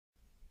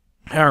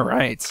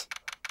Alright.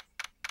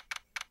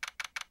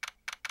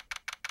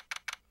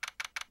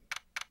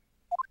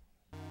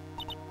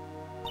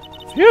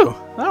 Phew,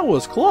 that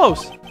was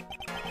close.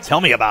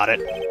 Tell me about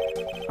it.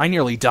 I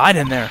nearly died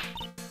in there.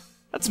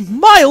 That's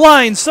my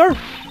line, sir!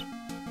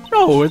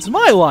 No, it's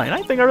my line.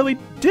 I think I really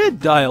did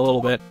die a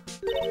little bit.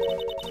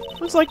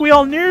 Looks like we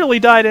all nearly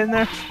died in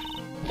there.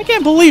 I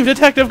can't believe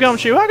Detective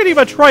Gumshoe. How could he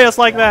betray us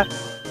like that?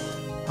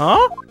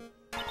 Huh?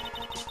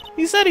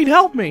 He said he'd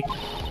help me,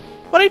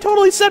 but he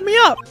totally set me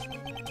up.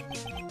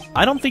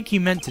 I don't think he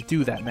meant to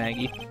do that,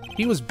 Maggie.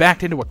 He was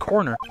backed into a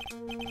corner.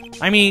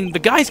 I mean, the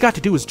guy's got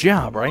to do his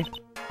job, right?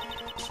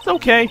 It's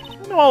okay.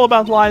 I know all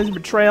about lies and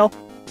betrayal.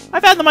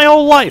 I've had them my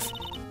whole life.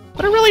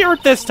 But it really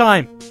hurt this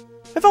time.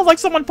 I felt like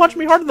someone punched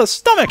me hard in the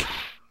stomach.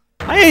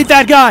 I hate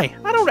that guy.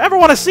 I don't ever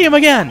want to see him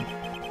again.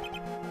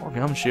 Poor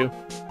Gumshoe.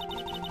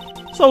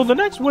 So the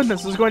next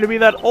witness is going to be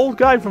that old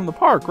guy from the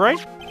park, right?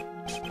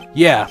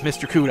 Yeah,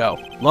 Mr.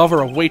 Kudo.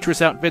 Lover of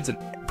waitress outfits and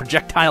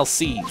projectile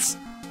seeds.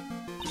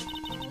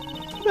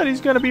 I bet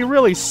he's going to be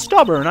really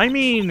stubborn. I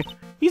mean,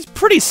 he's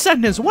pretty set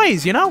in his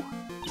ways, you know?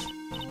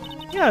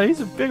 Yeah, he's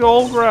a big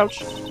old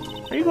grouch.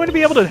 Are you going to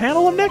be able to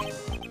handle him, Nick?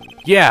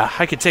 Yeah,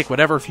 I could take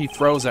whatever he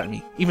throws at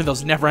me, even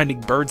those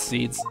never-ending bird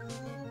seeds.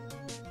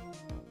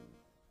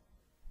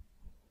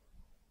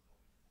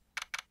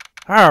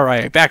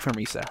 Alright, back from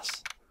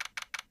recess.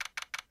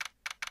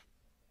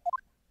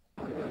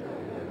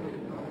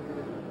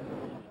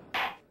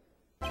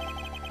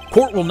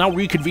 Court will now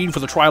reconvene for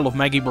the trial of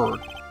Maggie Bird.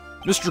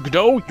 Mr.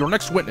 Godot, your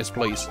next witness,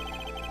 please.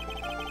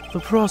 The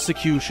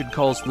prosecution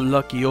calls the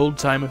lucky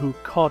old-timer who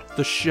caught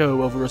the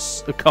show over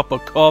a cup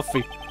of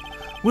coffee.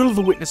 Will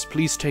the witness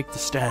please take the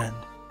stand?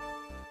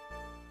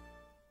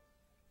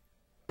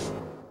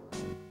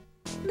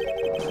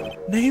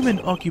 Name and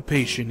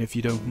occupation, if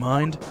you don't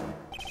mind.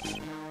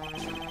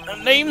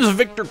 The name's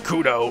Victor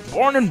Kudo,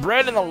 born and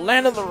bred in the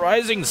land of the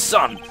rising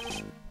sun.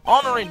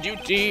 Honor and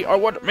duty are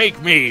what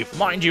make me.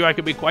 Mind you, I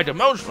can be quite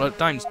emotional at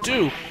times,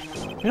 too.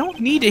 We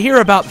don't need to hear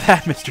about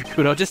that, Mr.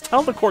 Kudo. Just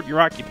tell the court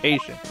your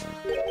occupation.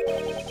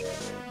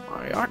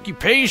 My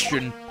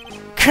occupation?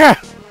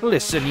 Kah!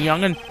 Listen,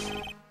 young'un.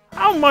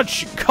 How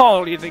much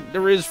call do you think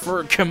there is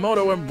for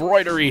kimono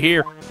embroidery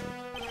here?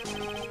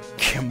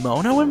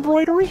 Kimono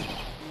embroidery?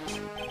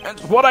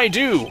 That's what I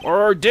do,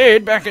 or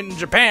did back in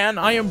Japan.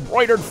 I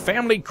embroidered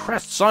family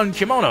crests on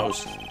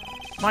kimonos.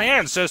 My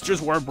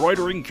ancestors were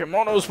embroidering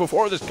kimonos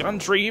before this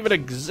country even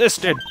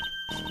existed.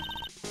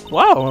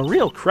 Wow, a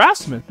real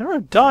craftsman. They're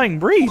a dying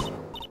breed.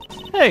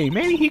 Hey,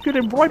 maybe he could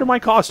embroider my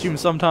costume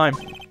sometime.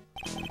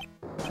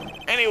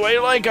 Anyway,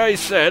 like I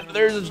said,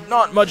 there's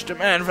not much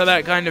demand for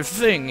that kind of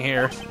thing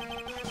here.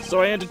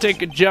 So I had to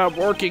take a job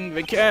working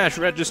the cash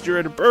register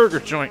at a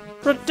burger joint,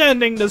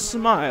 pretending to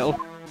smile.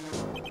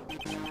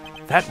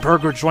 That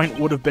burger joint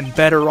would have been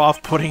better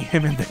off putting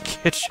him in the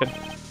kitchen.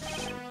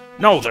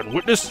 Now then,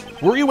 witness,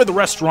 were you at the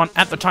restaurant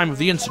at the time of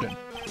the incident?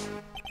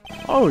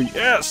 Oh,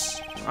 yes.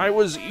 I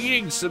was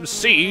eating some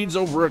seeds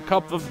over a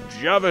cup of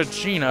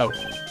Javachino.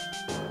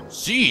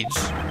 Seeds?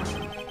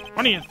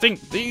 What do you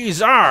think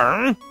these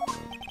are?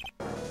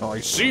 I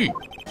see.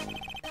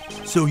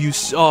 So you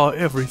saw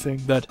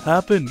everything that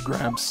happened,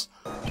 Gramps?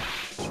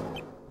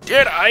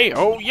 Did I?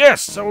 Oh,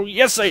 yes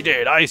I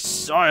did. I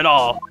saw it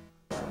all.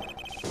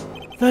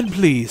 Then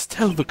please,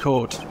 tell the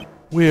court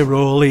where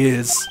all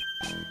is.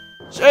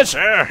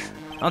 Sure.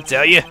 I'll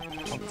tell you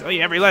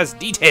every last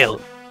detail.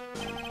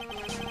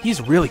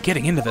 He's really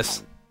getting into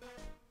this.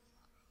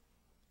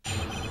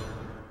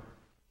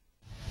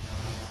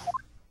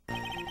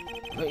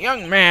 The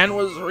young man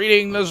was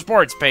reading the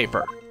sports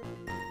paper.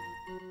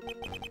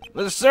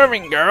 The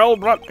serving girl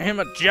brought him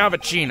a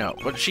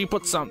Javachino, but she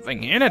put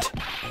something in it.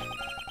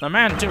 The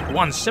man took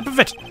one sip of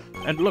it,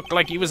 and looked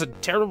like he was in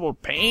terrible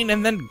pain,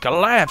 and then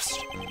collapsed.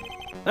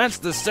 That's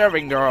the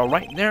serving girl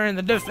right there in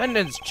the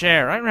defendant's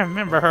chair. I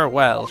remember her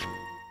well.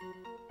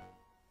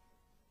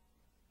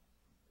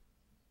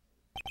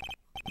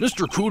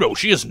 Mr. Kudo,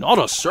 she is not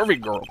a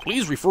serving girl.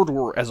 Please refer to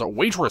her as a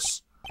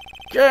waitress.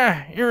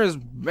 Gah, you're as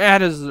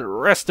bad as the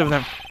rest of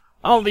them.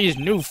 All these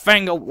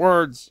newfangled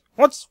words.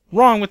 What's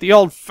wrong with the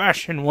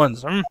old-fashioned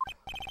ones,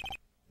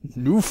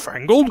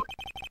 Newfangled?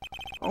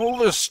 All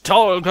this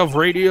talk of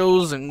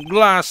radios and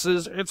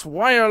glasses, it's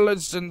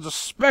wireless and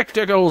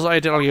spectacles, I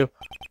tell you.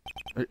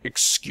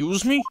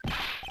 Excuse me?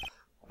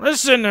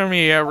 Listen to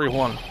me,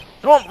 everyone.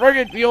 Don't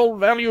forget the old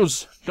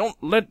values. Don't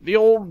let the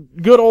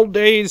good old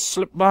days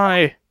slip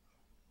by.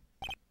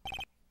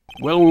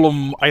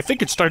 Well, I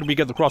think it's time to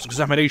begin the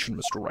cross-examination,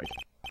 Mr. Wright.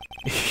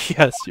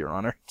 Yes, Your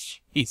Honor.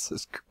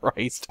 Jesus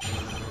Christ.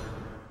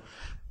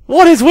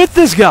 What is with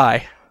this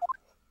guy?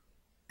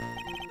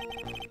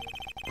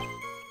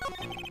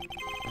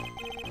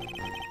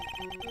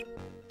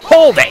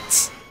 Hold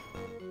it!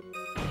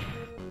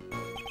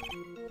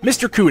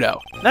 Mr.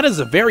 Kudo, that is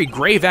a very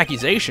grave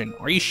accusation.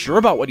 Are you sure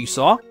about what you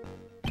saw?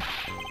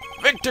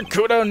 Victor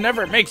Kudo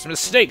never makes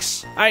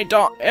mistakes. I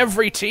dot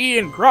every T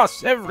and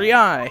cross every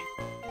I.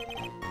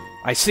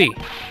 I see.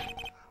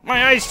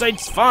 My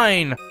eyesight's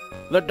fine.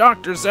 The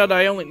doctor said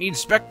I only need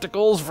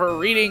spectacles for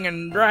reading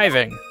and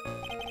driving.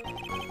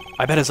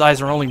 I bet his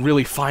eyes are only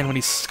really fine when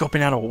he's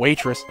scoping out a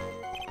waitress.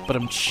 But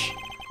And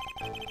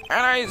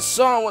I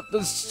saw what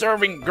the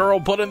serving girl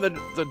put in the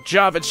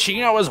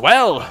Javachino as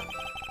well.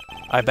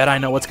 I bet I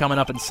know what's coming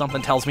up and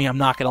something tells me I'm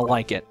not gonna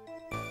like it.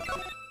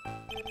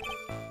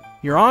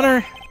 Your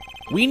Honor,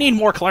 we need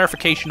more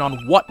clarification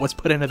on what was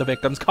put into the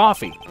victim's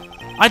coffee.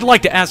 I'd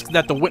like to ask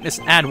that the witness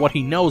add what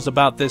he knows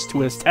about this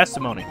to his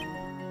testimony.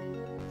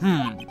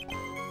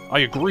 I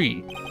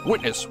agree.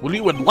 Witness, will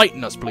you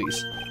enlighten us,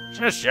 please?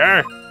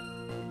 Sure.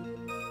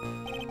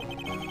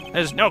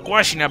 There's no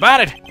question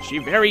about it. She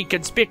very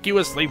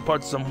conspicuously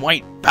put some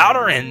white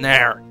powder in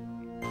there.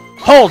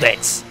 Hold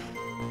it!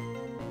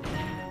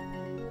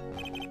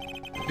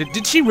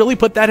 Did she really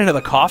put that into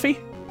the coffee?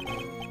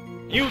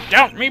 You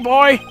doubt me,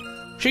 boy?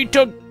 She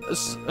took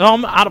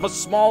some out of a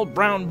small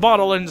brown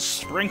bottle and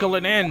sprinkled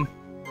it in.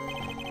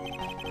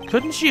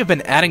 Couldn't she have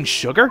been adding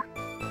sugar?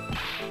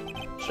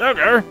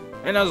 Sugar?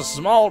 In a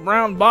small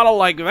brown bottle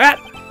like that?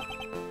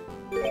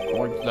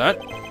 Like that?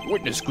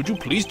 Witness, could you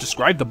please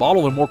describe the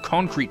bottle in more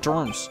concrete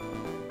terms?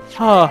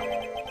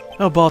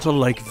 A bottle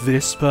like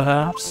this,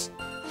 perhaps?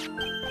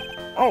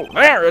 Oh,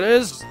 there it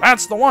is!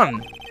 That's the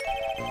one!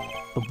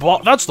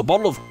 That's the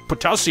bottle of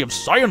potassium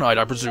cyanide,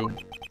 I presume.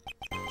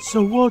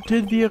 So what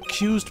did the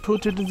accused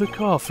put into the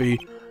coffee?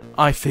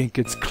 I think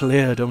it's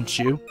clear, don't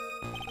you?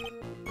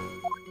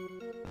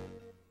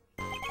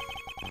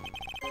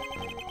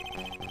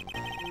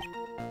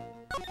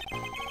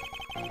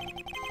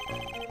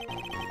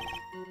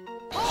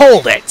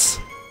 Hold it!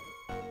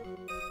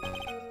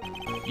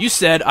 You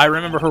said, I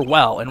remember her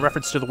well, in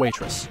reference to the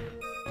waitress.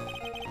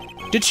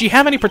 Did she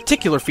have any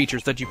particular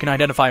features that you can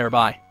identify her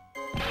by?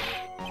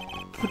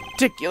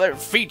 Particular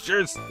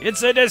features?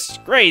 It's a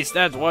disgrace,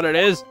 that's what it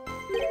is.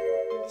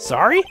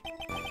 Sorry?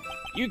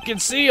 You can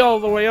see all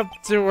the way up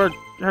to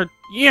her,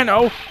 you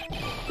know.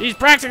 She's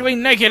practically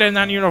naked in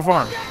that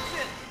uniform.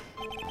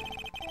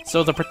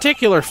 So the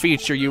particular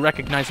feature you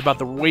recognize about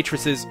the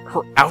waitress is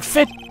her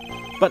outfit?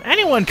 But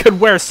anyone could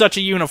wear such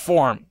a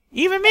uniform.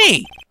 Even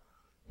me.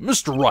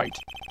 Mr. Wright,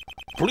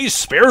 please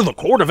spare the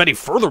court of any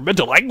further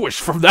mental anguish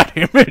from that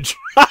image.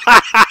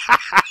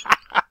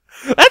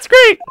 That's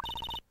great!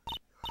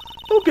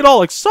 Don't get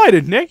all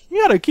excited, Nick.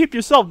 You gotta keep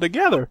yourself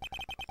together.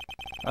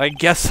 I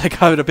guess I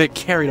got a bit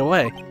carried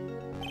away.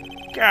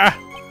 Gah,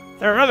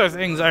 there are other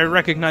things I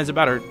recognize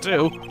about her,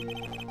 too.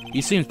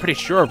 He seems pretty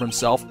sure of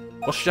himself.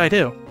 What should I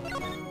do?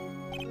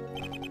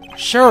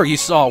 Sure, you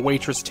saw a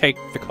waitress take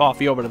the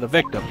coffee over to the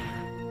victim.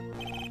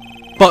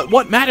 But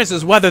what matters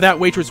is whether that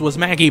waitress was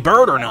Maggie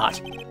Bird or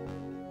not.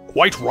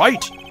 Quite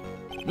right.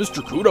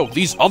 Mr. Kudo,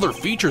 these other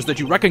features that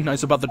you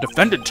recognize about the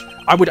defendant,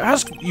 I would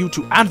ask you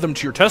to add them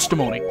to your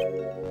testimony.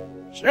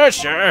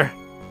 Sure.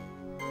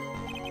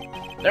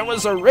 There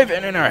was a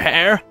ribbon in her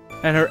hair,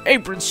 and her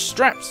apron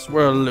straps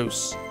were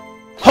loose.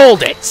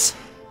 Hold it!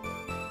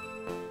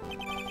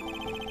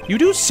 You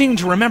do seem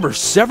to remember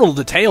several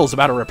details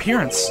about her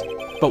appearance,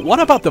 but what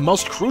about the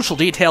most crucial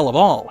detail of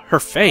all, her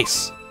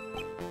face?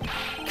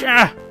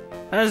 Gah,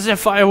 as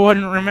if I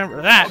wouldn't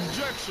remember that.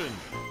 Objection!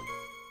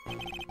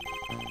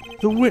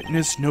 The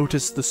witness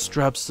noticed the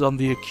straps on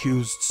the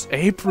accused's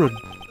apron.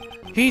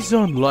 He's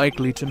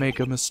unlikely to make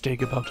a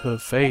mistake about her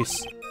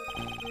face.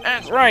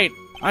 That's right.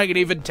 I could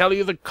even tell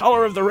you the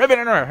color of the ribbon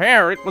in her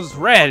hair. It was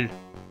red.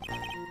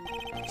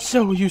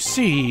 So you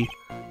see,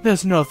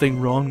 there's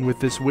nothing wrong with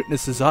this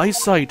witness's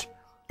eyesight.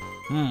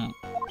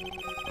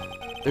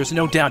 There's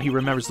no doubt he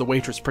remembers the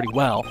waitress pretty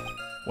well.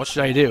 What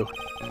should I do?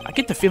 I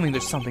get the feeling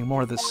there's something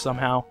more to this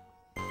somehow.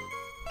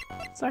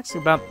 It's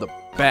actually about the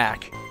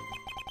back.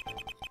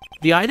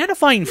 The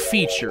identifying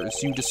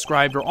features you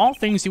described are all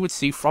things you would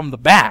see from the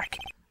back.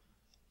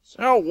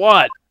 So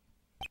what?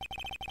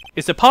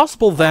 Is it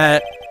possible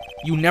that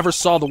you never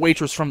saw the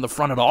waitress from the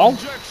front at all?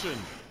 Objection!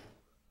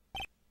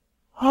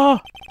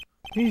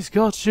 He's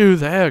got you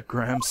there,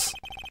 Gramps.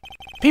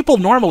 People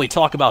normally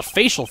talk about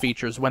facial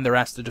features when they're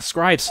asked to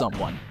describe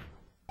someone.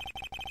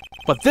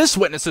 But this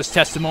witness's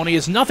testimony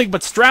is nothing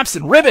but straps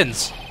and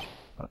ribbons!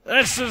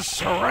 This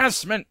is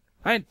harassment.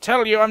 I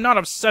tell you, I'm not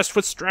obsessed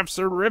with straps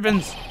or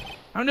ribbons.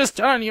 I'm just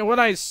telling you what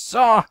I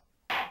saw.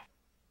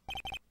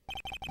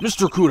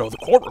 Mr. Kudo, the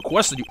court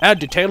requests that you add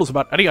details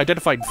about any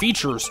identified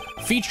features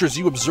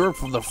you observed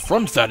from the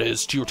front, that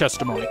is, to your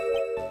testimony.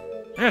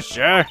 Yes,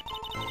 sure.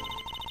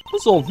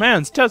 This old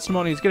man's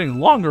testimony is getting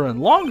longer and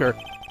longer.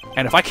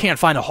 And if I can't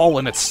find a hole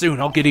in it soon,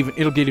 it'll get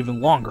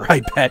even longer,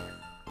 I bet.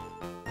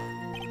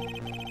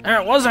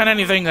 There wasn't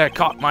anything that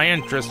caught my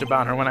interest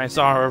about her when I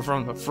saw her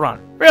from the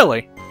front.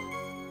 Really?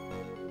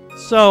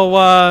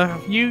 So,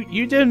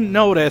 you didn't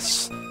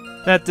notice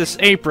that this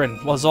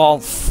apron was all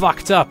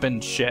fucked up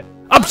and shit?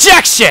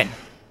 Objection!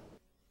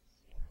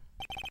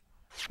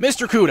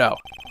 Mr. Kudo,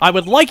 I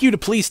would like you to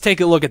please take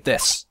a look at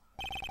this.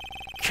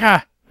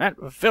 Gah, that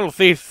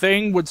filthy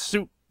thing would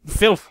suit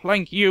filth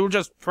like you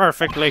just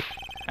perfectly.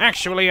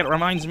 Actually, it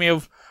reminds me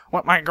of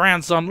what my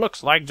grandson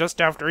looks like just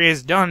after he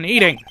is done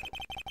eating.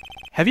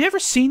 Have you ever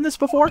seen this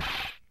before?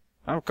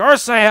 Of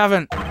course I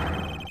haven't.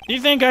 Do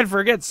you think I'd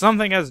forget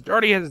something as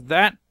dirty as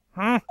that?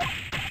 Huh?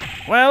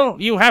 Well,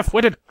 you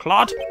half-witted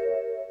clot.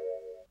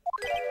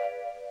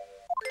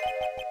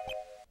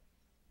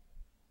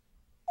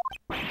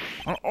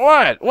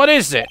 What? What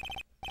is it?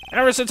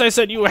 Ever since I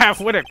said you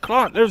half-witted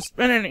clot, there's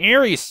been an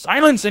eerie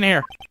silence in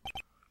here.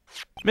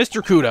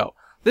 Mr. Kudo,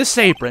 this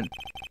apron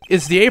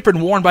is the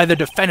apron worn by the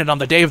defendant on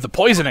the day of the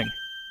poisoning.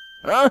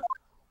 Huh?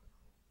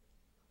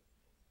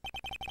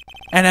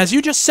 And as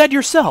you just said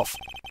yourself,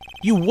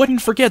 you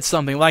wouldn't forget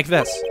something like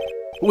this.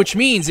 Which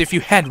means if you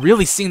had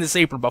really seen this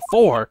apron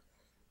before...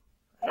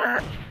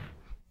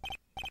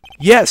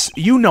 Yes,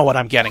 you know what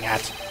I'm getting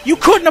at. You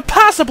couldn't have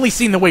possibly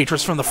seen the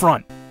waitress from the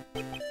front.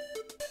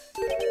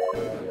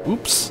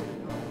 Oops.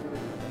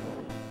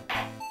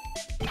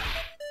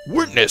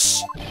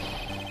 Witness!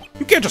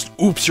 You can't just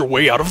oops your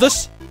way out of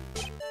this!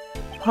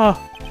 Huh.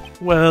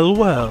 Well,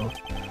 well.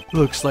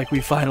 Looks like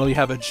we finally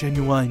have a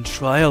genuine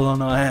trial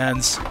on our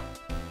hands.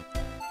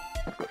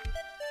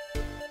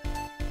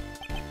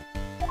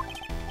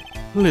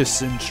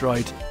 Listen,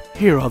 Wright.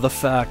 Here are the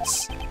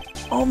facts.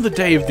 On the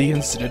day of the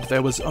incident,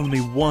 there was only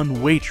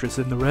one waitress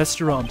in the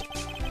restaurant.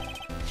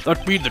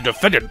 That be the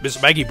defendant,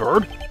 Miss Maggie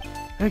Bird?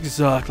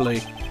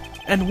 Exactly.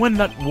 And when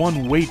that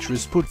one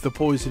waitress put the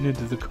poison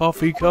into the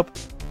coffee cup,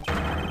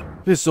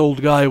 this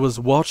old guy was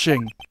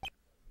watching.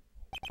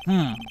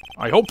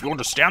 I hope you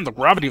understand the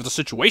gravity of the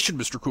situation,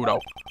 Mr. Kudo.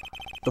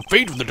 The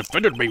fate of the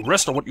defendant may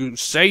rest on what you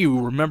say you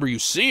remember you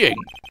seeing.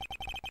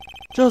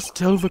 Just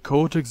tell the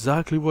court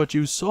exactly what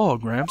you saw,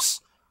 Gramps.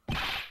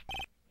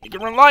 You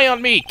can rely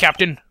on me,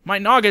 Captain. My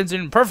noggin's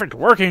in perfect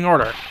working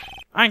order.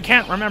 I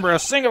can't remember a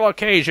single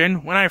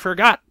occasion when I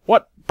forgot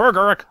what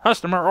burger a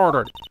customer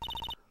ordered.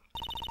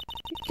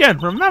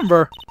 Can't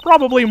remember.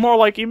 Probably more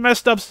like he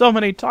messed up so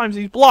many times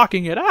he's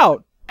blocking it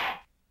out.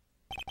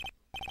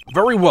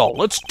 Very well,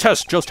 let's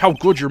test just how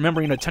good your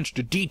memory and attention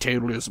to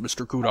detail is,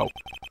 Mr. Kudo.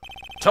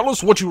 Tell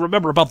us what you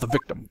remember about the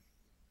victim.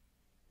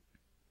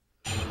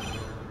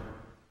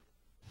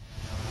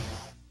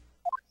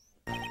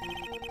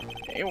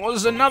 It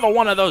was another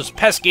one of those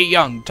pesky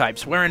young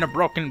types wearing a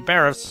broken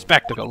pair of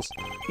spectacles.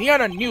 He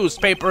had a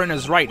newspaper in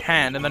his right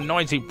hand, and the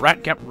noisy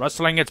brat kept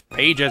rustling its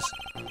pages.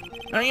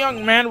 A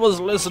young man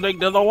was listening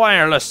to the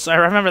wireless, I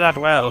remember that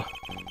well.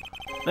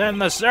 Then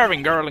the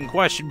serving girl in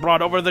question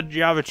brought over the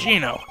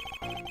Giavicino.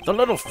 The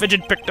little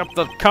fidget picked up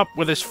the cup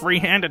with his free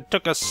hand and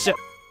took a sip.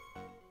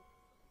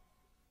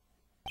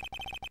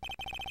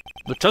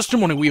 The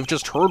testimony we have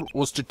just heard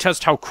was to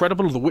test how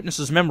credible the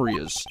witness's memory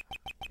is.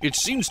 It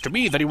seems to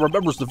me that he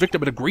remembers the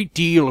victim in a great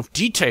deal of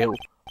detail.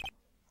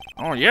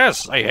 Oh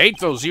yes, I hate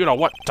those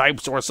you-know-what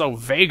types who are so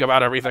vague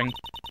about everything.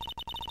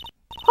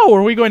 How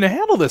are we going to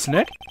handle this,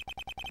 Nick?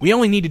 We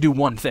only need to do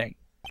one thing.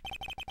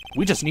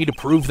 We just need to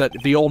prove that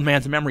the old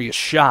man's memory is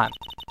shot.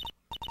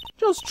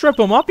 Just trip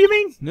him up, you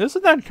mean?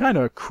 Isn't that kind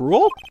of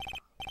cruel?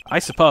 I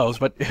suppose,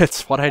 but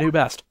it's what I do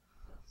best.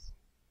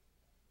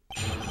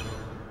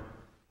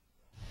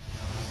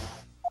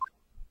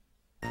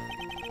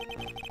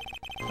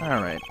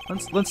 Alright,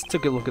 let's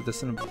take a look at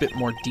this in a bit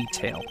more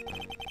detail.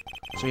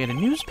 So he had a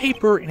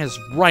newspaper in his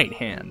right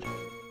hand.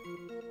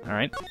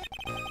 Alright.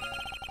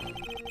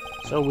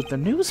 So with the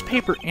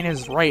newspaper in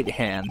his right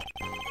hand,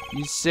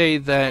 you say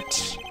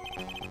that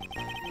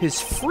his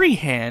free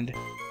hand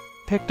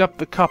picked up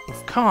the cup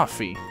of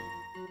coffee.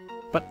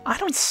 But I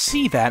don't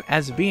see that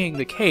as being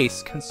the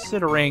case,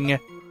 considering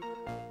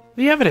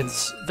the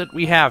evidence that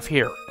we have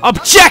here.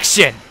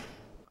 Objection!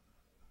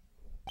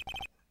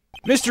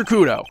 Mr.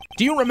 Kudo,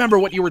 do you remember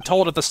what you were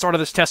told at the start of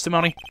this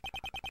testimony?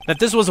 That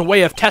this was a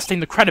way of testing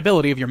the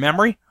credibility of your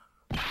memory?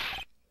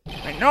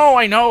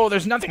 I know,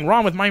 there's nothing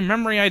wrong with my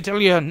memory, I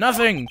tell you,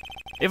 nothing.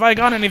 If I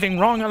got anything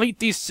wrong, I'll eat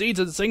these seeds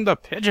and sing the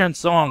pigeon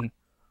song.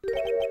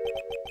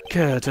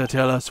 Care to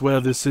tell us where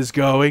this is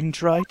going,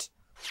 Wright?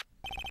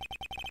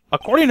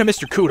 According to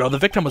Mr. Kudo, the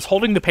victim was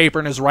holding the paper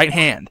in his right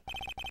hand,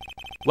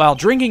 while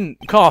drinking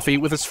coffee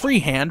with his free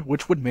hand,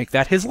 which would make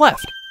that his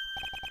left.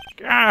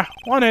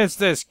 What is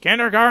this,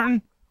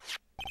 kindergarten?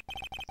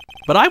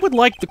 But I would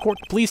like the court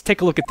to please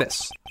take a look at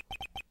this.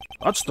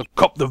 That's the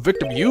cup the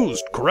victim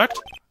used, correct?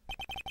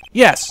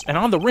 Yes, and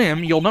on the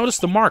rim, you'll notice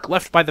the mark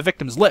left by the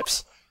victim's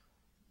lips.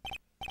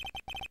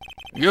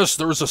 Yes,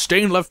 there's a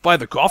stain left by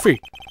the coffee.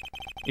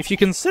 If you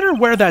consider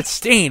where that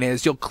stain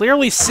is, you'll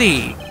clearly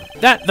see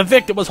that the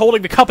victim was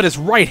holding the cup in his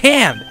right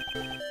hand.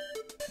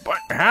 But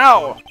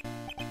how?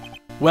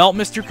 Well,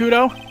 Mr.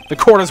 Kudo, the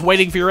court is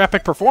waiting for your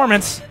epic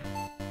performance.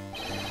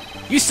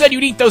 You said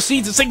you'd eat those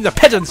seeds and sing the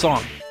pigeon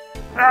song.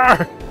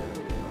 Arr!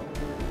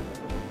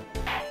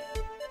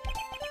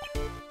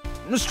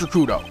 Mr.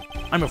 Kudo,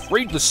 I'm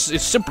afraid this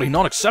is simply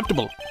not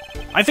acceptable.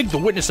 I think the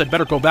witness had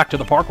better go back to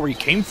the park where he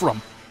came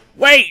from.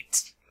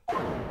 Wait!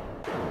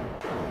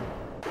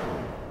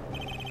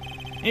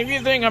 If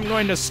you think I'm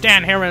going to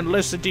stand here and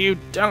listen to you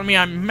tell me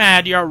I'm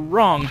mad, you're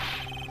wrong.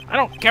 I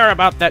don't care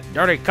about that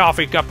dirty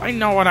coffee cup. I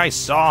know what I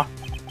saw.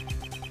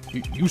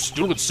 You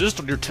still insist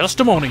on your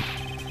testimony?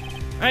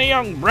 A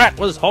young brat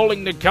was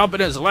holding the cup in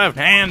his left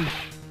hand.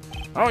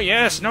 Oh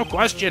yes, no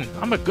question.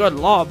 I'm a good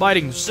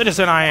law-abiding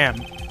citizen, I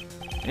am.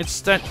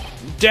 It's that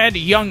dead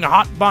young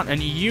hotbot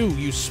and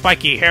you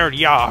spiky-haired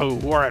yahoo,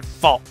 who are at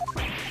fault.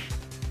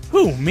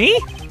 Who, me?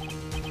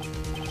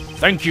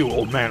 Thank you,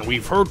 old man.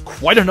 We've heard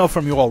quite enough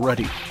from you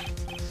already.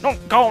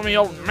 Don't call me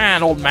old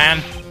man, old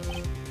man.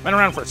 Been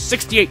around for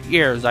 68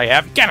 years, I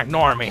have. Can't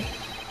ignore me.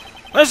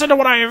 Listen to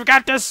what I've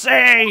got to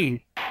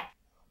say!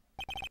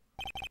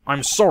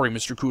 I'm sorry,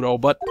 Mr. Kudo,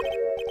 but...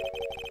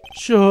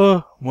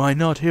 Sure, why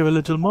not hear a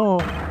little more?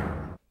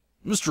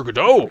 Mr.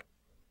 Kudo!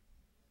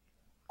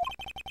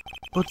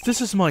 But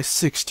this is my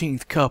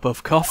 16th cup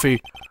of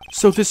coffee,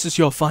 so this is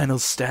your final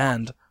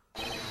stand.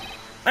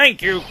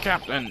 Thank you,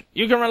 Captain.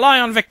 You can rely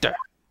on Victor.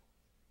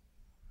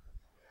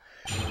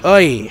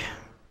 Oi.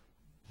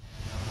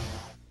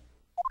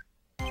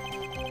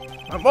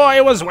 The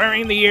boy was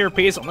wearing the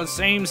earpiece on the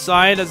same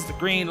side as the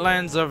green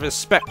lens of his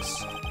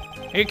specs.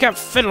 He kept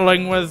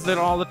fiddling with it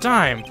all the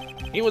time.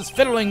 He was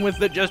fiddling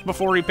with it just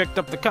before he picked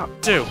up the cup,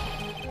 too.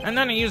 And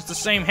then he used the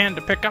same hand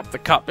to pick up the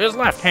cup, his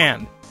left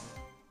hand.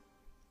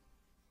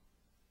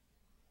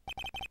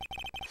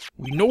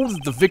 We know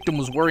that the victim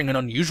was wearing an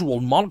unusual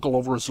monocle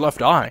over his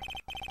left eye.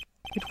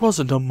 It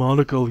wasn't a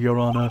monocle, Your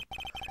Honor.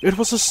 It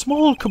was a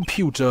small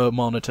computer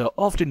monitor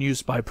often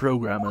used by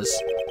programmers.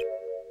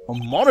 A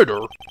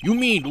monitor? You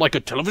mean like a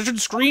television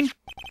screen?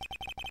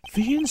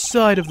 The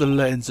inside of the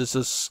lens is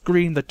a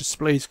screen that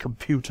displays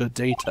computer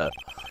data.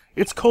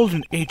 It's called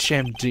an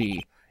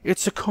HMD.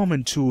 It's a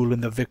common tool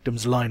in the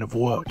victim's line of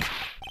work.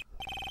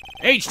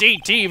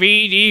 HD,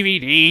 TV,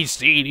 DVD,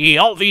 CD,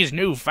 all these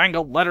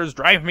newfangled letters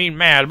drive me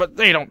mad, but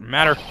they don't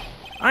matter.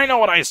 I know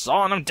what I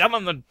saw, and I'm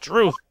telling the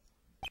truth.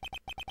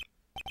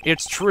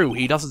 It's true,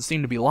 he doesn't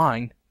seem to be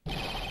lying.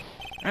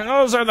 And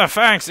those are the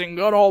facts in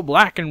good old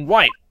black and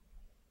white.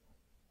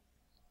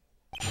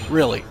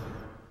 Really?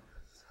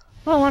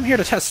 Well, I'm here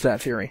to test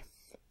that theory.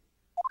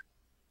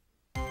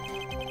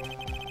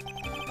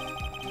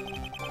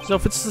 So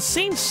if it's the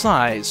same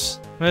size,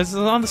 it's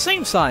on the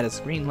same side as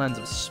the green lens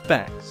of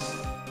specs,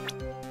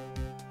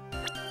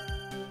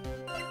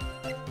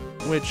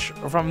 which,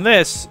 from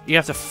this, you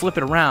have to flip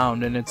it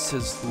around and it's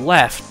his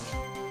left.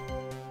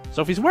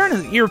 So if he's wearing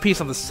an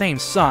earpiece on the same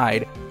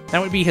side,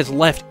 that would be his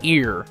left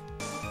ear.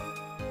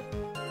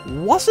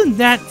 Wasn't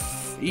that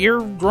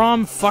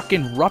eardrum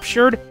fucking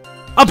ruptured?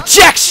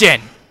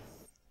 Objection!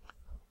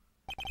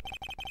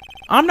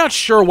 I'm not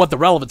sure what the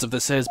relevance of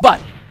this is,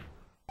 but...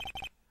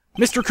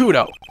 Mr.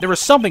 Kudo, there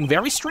is something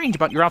very strange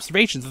about your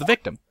observations of the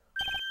victim.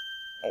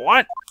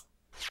 What?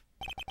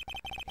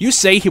 You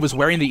say he was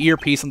wearing the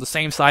earpiece on the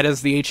same side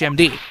as the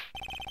HMD.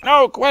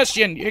 No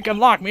question. You can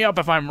lock me up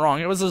if I'm wrong.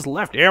 It was his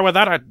left ear,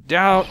 without a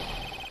doubt.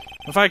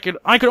 If I could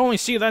only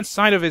see that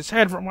side of his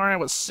head from where I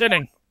was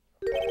sitting.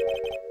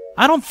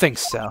 I don't think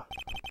so.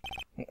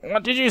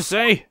 What did you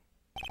say?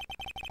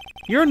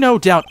 You're no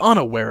doubt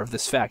unaware of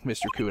this fact,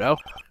 Mr. Kudo,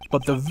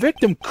 but the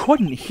victim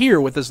couldn't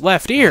hear with his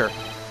left ear.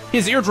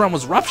 His eardrum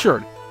was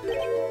ruptured.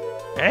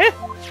 Eh?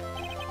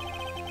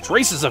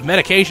 Traces of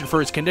medication for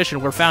his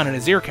condition were found in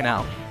his ear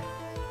canal.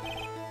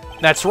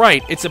 That's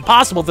right, it's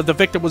impossible that the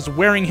victim was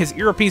wearing his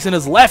earpiece in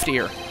his left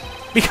ear,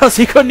 because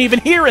he couldn't even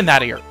hear in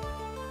that ear.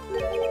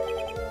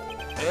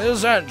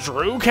 Is that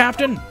true,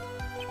 Captain?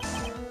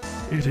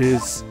 It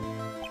is.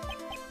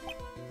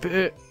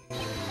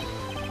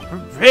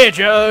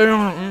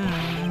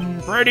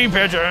 Pigeon! Pretty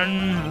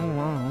pigeon!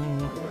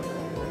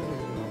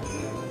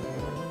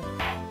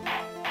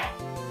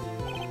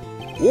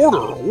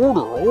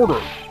 Order!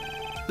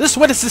 This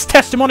witness's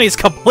testimony is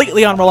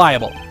completely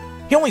unreliable.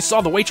 He only saw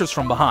the waitress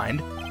from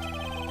behind,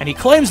 and he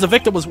claims the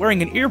victim was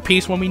wearing an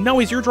earpiece when we know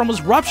his eardrum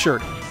was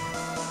ruptured.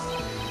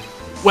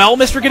 Well,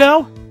 Mr.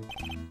 Godot?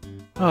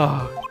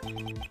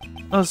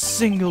 A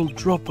single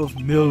drop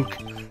of milk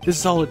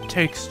is all it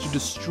takes to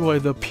destroy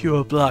the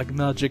pure black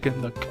magic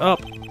in the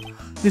cup.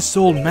 This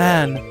old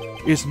man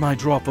is my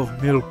drop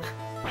of milk.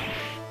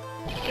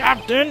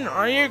 Captain,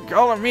 are you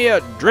calling me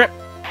a drip?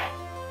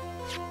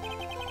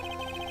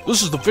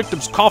 This is the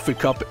victim's coffee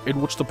cup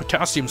in which the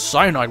potassium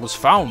cyanide was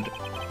found.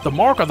 The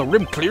mark on the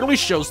rim clearly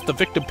shows that the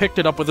victim picked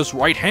it up with his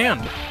right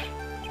hand.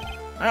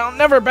 I'll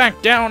never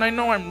back down, I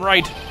know I'm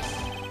right.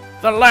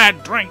 The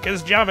lad drank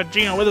his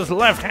Javagino with his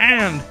left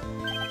hand.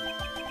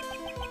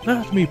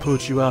 Let me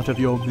put you out of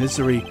your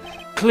misery.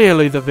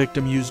 Clearly the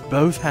victim used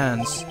both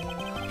hands.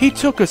 He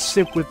took a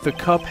sip with the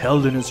cup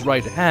held in his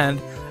right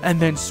hand and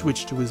then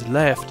switched to his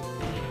left.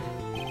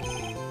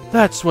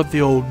 That's what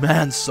the old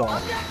man saw.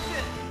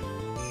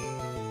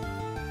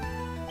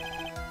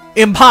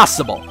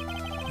 Impossible!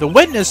 The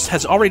witness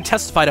has already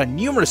testified on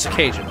numerous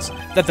occasions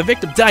that the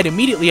victim died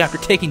immediately after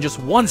taking just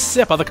one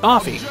sip of the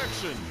coffee.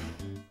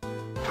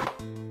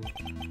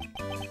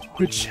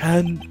 Which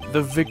hand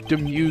the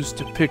victim used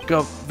to pick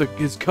up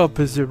his cup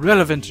is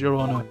irrelevant, Your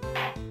Honor.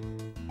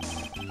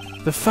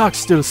 The facts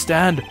still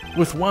stand.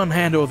 With one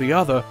hand or the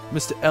other,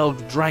 Mr.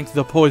 Elg drank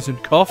the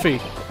poisoned coffee.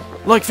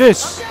 Like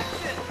this!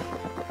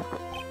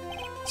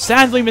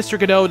 Sadly, Mr.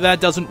 Godot,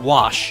 that doesn't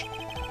wash.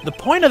 The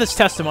point of this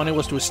testimony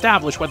was to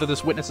establish whether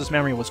this witness's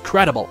memory was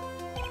credible.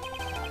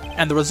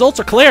 And the results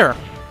are clear.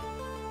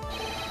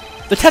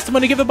 The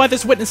testimony given by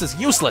this witness is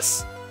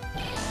useless!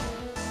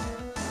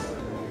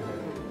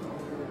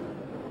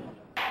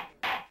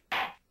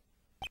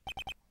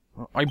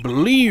 I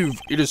believe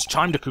it is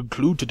time to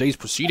conclude today's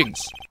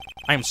proceedings.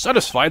 I am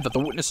satisfied that the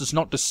witness is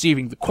not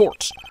deceiving the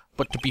court,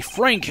 but to be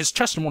frank, his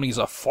testimony is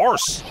a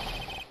farce.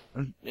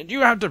 Did you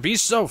have to be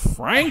so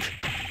frank?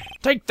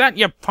 Take that,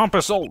 you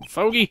pompous old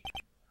fogey.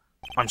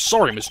 I'm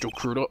sorry, Mr.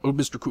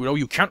 Kudo,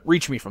 you can't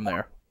reach me from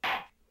there.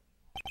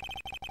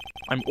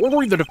 I'm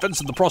ordering the defense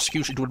and the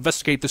prosecution to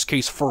investigate this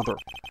case further.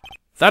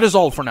 That is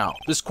all for now.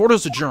 This court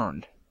is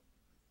adjourned.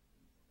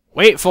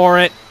 Wait for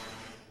it.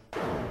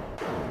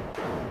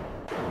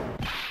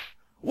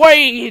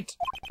 Wait!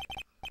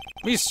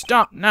 Please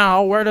stop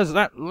now. Where does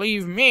that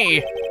leave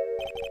me?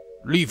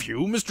 Leave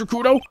you, Mr.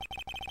 Kudo?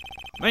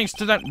 Thanks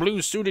to that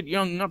blue-suited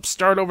young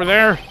upstart over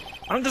there,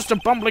 I'm just a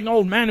bumbling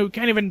old man who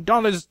can't even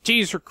dot his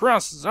T's or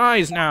cross his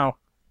I's now.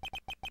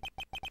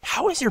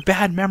 How is your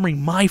bad memory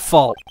my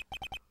fault?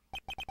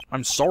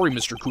 I'm sorry,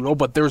 Mr. Kudo,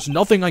 but there's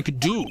nothing I could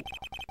do.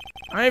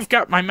 I've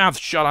got my mouth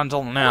shut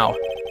until now.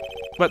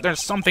 But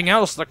there's something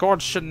else the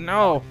court should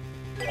know.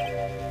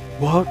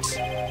 What?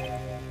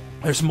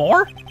 There's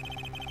more?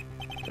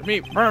 To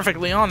be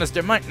perfectly honest,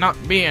 it might not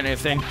be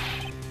anything.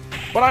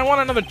 But I want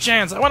another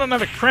chance. I want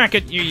another crack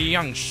at you,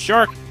 young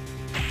shark.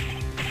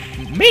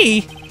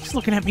 Me? He's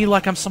looking at me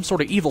like I'm some sort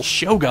of evil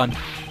shogun.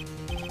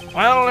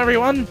 Well,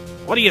 everyone,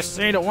 what do you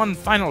say to one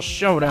final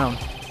showdown?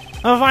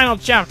 A final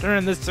chapter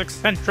in this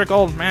eccentric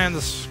old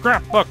man's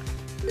scrapbook.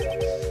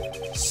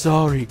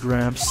 Sorry,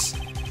 Gramps.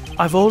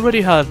 I've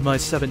already had my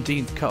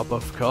 17th cup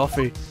of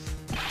coffee.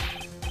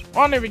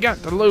 What have you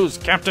got to lose,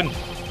 Captain?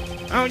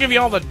 I'll give you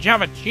all the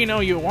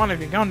Javachino you want if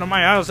you come to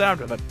my house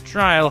after the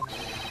trial.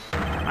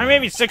 I may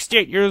be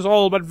 68 years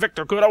old, but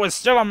Victor Kudo is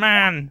still a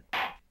man.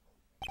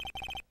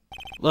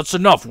 That's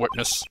enough,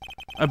 witness.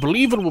 I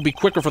believe it will be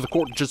quicker for the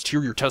court to just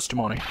hear your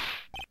testimony.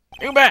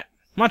 You bet.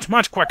 Much,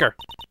 much quicker.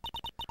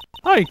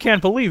 I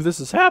can't believe this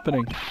is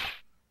happening.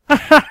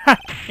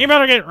 You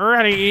better get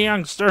ready,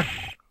 youngster.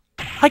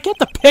 I get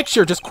the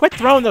picture. Just quit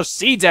throwing those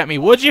seeds at me,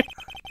 would you?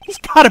 He's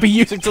gotta be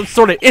using some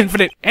sort of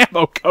infinite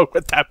ammo code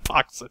with that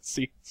box of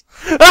seeds.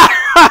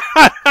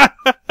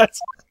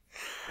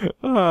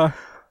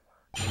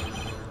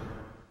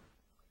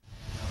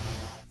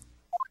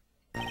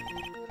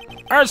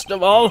 First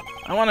of all,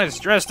 I want to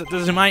stress that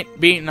this might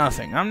be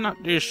nothing. I'm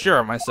not too sure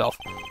of myself.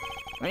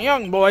 The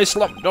young boy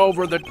slumped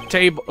over the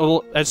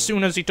table as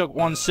soon as he took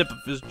one sip of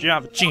his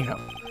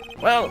Javachino.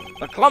 Well,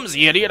 the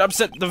clumsy idiot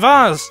upset the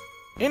vase.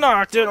 He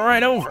knocked it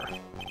right over.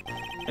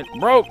 It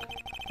broke,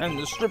 and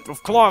the strip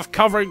of cloth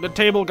covering the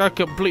table got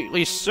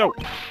completely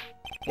soaked.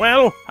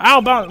 Well, how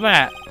about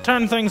that?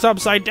 Turn things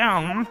upside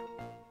down,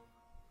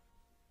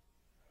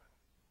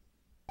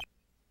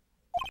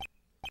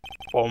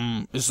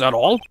 huh? Is that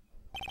all?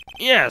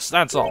 Yes,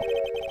 that's all.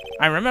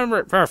 I remember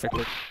it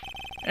perfectly.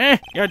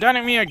 You're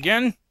doubting me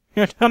again?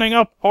 You're doubting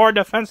a poor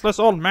defenseless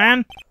old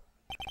man?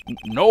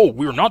 No,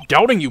 we're not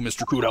doubting you,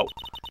 Mr. Kudo.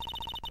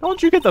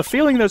 Don't you get the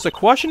feeling there's a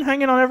question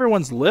hanging on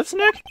everyone's lips,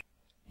 Nick?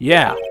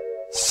 Yeah.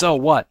 So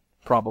what?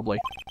 Probably.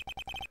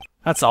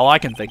 That's all I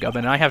can think of,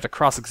 and I have to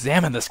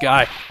cross-examine this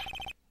guy.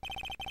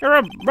 You're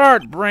a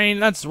bird brain,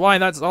 that's why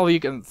that's all you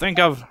can think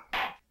of.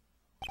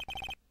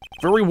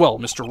 Very well,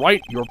 Mr.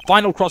 Wright. Your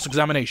final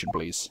cross-examination,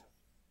 please.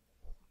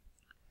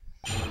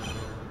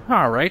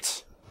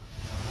 Alright.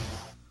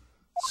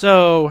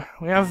 So,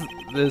 we have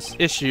this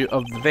issue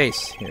of the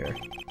vase here.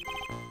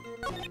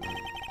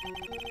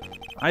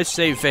 I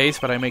say vase,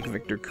 but I make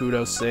Victor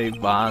Kudo say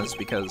vase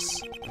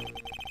because,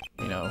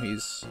 you know,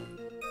 he's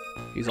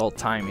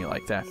old-timey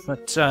like that.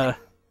 But,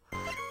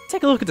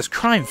 take a look at this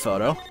crime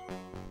photo.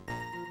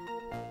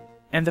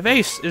 And the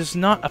vase is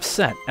not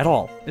upset at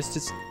all. It's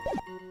just...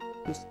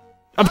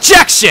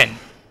 OBJECTION!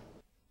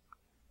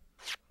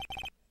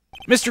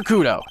 Mr.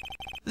 Kudo,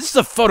 this is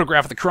a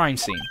photograph of the crime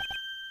scene.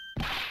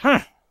 Huh.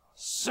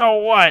 So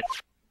what?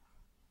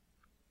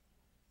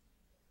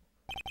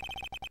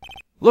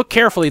 Look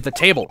carefully at the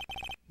table.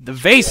 The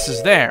vase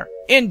is there,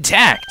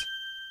 intact.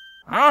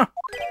 Huh?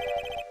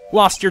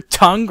 Lost your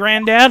tongue,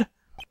 Granddad?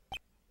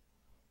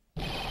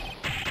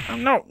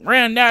 I'm no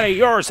granddad of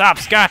yours,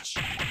 hopscotch.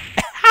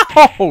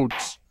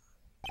 Ouch!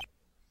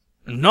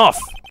 Enough.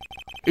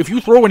 If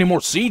you throw any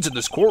more seeds in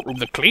this courtroom,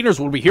 the cleaners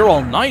will be here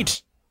all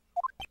night.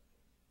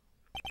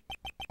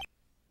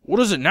 What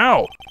is it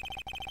now?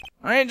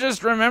 I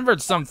just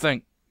remembered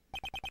something.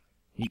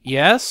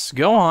 Yes,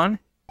 go on.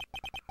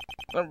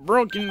 The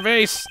broken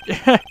vase.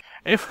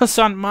 It was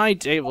on my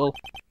table.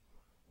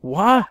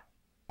 What?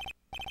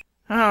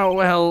 Oh,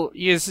 well,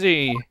 you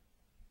see.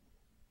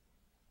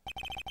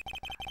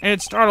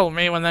 It startled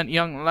me when that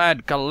young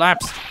lad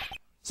collapsed,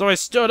 so I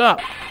stood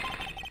up.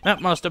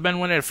 That must have been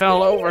when it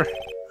fell over.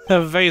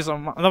 The vase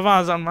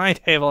on my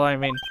table, I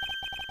mean.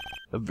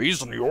 The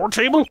vase on your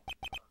table?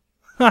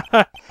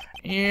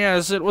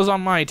 Yes, it was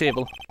on my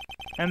table.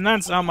 And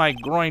that's how my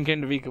groin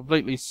came to be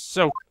completely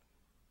soaked.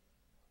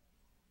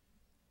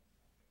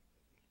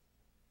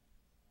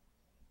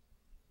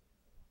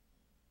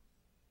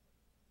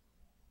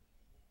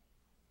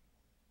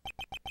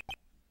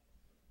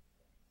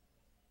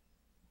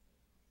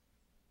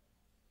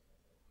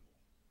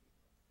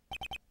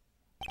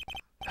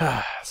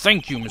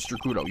 Thank you, Mr.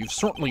 Kudo. You've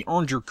certainly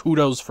earned your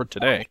kudos for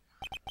today.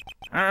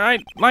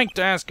 I'd like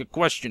to ask a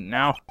question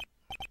now.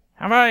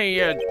 Have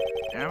I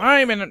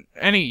been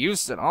any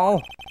use at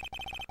all?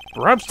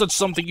 Perhaps that's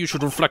something you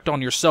should reflect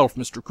on yourself,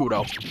 Mr.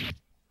 Kudo.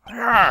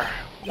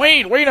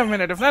 Wait a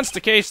minute. If that's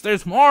the case,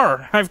 there's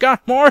more. I've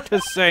got more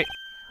to say.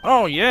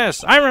 Oh,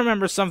 yes, I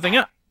remember something.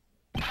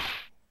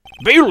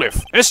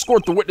 Bailiff,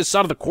 escort the witness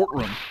out of the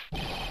courtroom.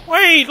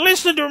 Wait,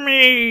 listen to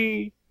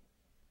me.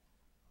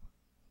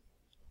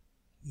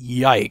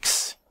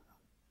 Yikes.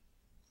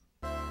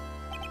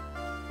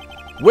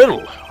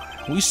 Well,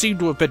 we seem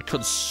to have been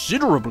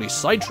considerably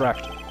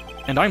sidetracked,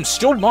 and I'm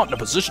still not in a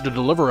position to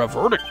deliver a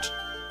verdict.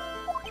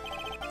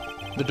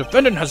 The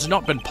defendant has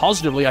not been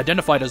positively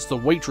identified as the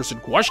waitress in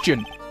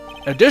question.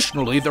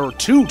 Additionally, there are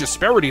 2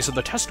 disparities in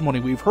the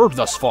testimony we've heard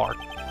thus far.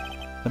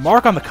 The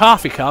mark on the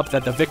coffee cup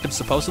that the victim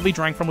supposedly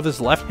drank from with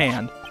his left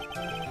hand,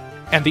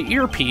 and the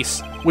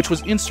earpiece, which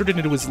was inserted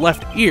into his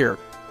left ear,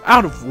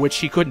 out of which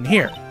he couldn't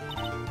hear.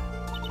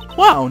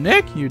 Wow,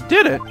 Nick, you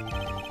did it!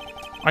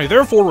 I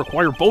therefore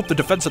require both the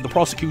defense and the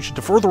prosecution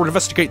to further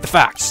investigate the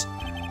facts.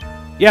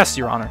 Yes,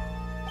 Your Honor.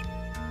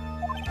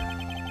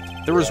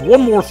 There is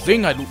one more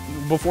thing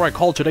before I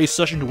call today's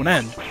session to an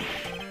end.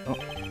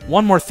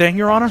 One more thing,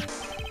 Your Honor?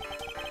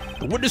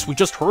 The witness we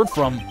just heard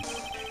from,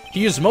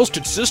 he is most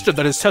insistent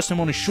that his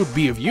testimony should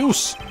be of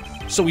use,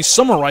 so he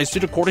summarized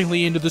it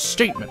accordingly into this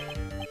statement.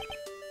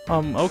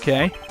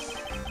 Okay.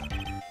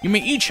 You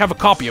may each have a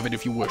copy of it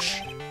if you wish.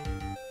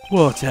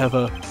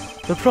 Whatever.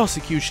 The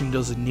prosecution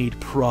doesn't need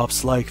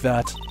props like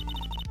that.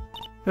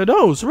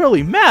 Godot's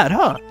really mad,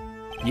 huh?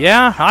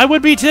 Yeah, I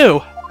would be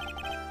too.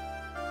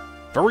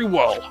 Very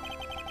well.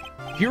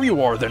 Here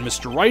you are then,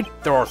 Mr. Wright.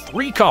 There are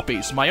 3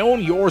 copies, my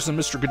own, yours, and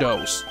Mr.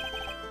 Godot's.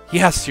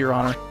 Yes, Your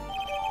Honor.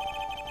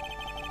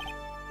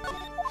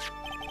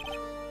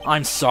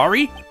 I'm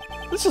sorry?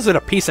 This isn't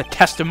a piece of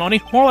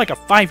testimony, more like a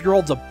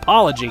 5-year-old's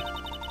apology.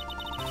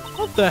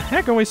 What the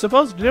heck are we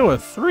supposed to do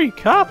with 3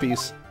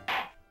 copies?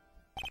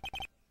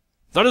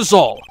 That is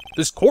all.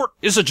 This court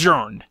is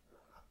adjourned.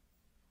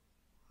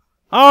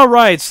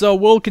 Alright, so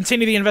we'll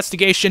continue the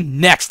investigation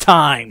next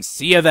time.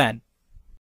 See you then.